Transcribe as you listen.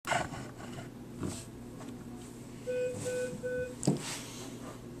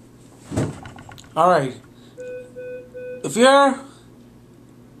Alright. If you're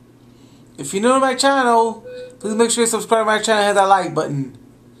new to my channel, please make sure you subscribe to my channel and hit that like button.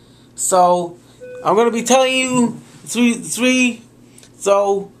 So I'm gonna be telling you three.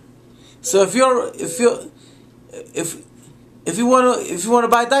 So if you wanna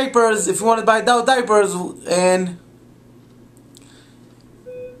buy diapers, if you wanna buy adult diapers, and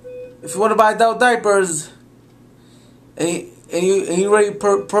if you wanna buy adult diapers, and you ready if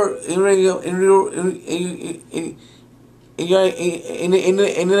you're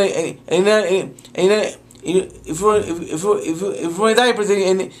wearing diapers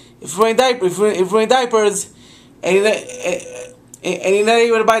and if you're wearing diapers and you're not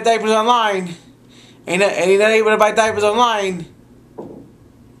able to buy diapers online, and you're not able to buy diapers online,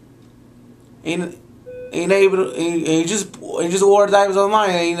 and you just order diapers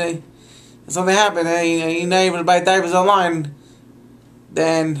online, and something happened, and you're not able to buy diapers online,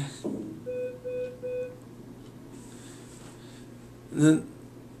 then here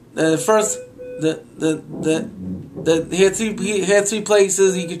are three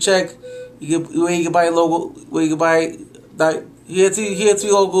places you can check. Where you can buy here are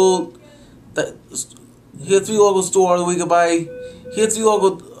three local stores where you can buy. Here are three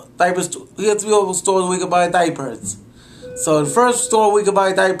local stores where you can buy diapers. So the first store we can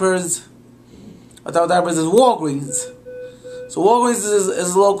buy diapers, adult diapers, is Walgreens. So Walgreens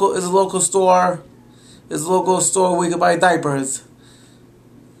is a local store. It's a local store where you can buy diapers.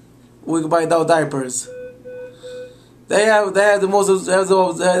 We can buy adult diapers. They have the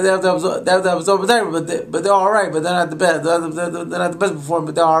absorbent diapers, but they're all right. But they're not the best. They're not the best performing,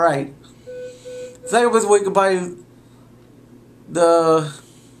 but they're all right. Second place where you can buy the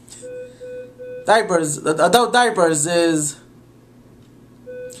diapers, the adult diapers, is.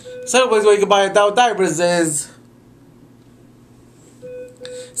 Second place where you can buy adult diapers is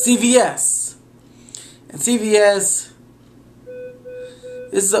CVS. And CVS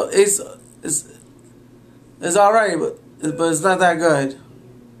is alright, but it's not that good.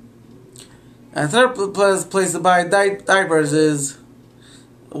 And third place to buy diapers is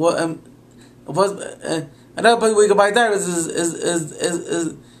another place where you can buy diapers is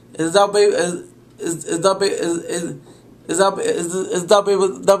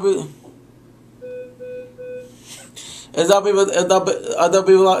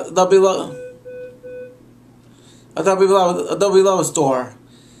store.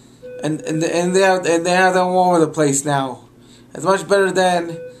 And they have them all over the place now. It's much better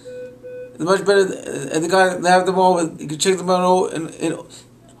than. And they have them all. You can check them out all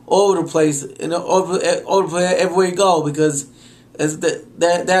over the place, over the place everywhere you go, because they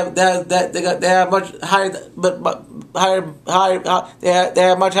have much higher,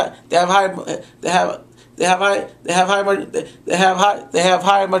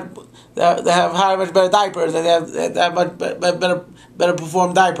 much better diapers, and they have much better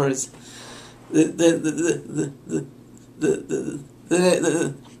performed diapers than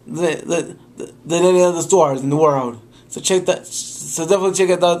any other stores in the world. So definitely check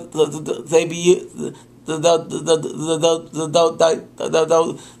out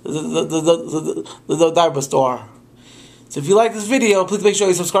the diaper store. So if you like this video, please make sure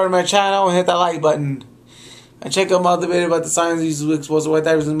you subscribe to my channel and hit that like button. And check out my other video about the science used to expose white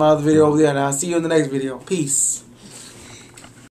diapers in my other video over there. And I'll see you in the next video. Peace.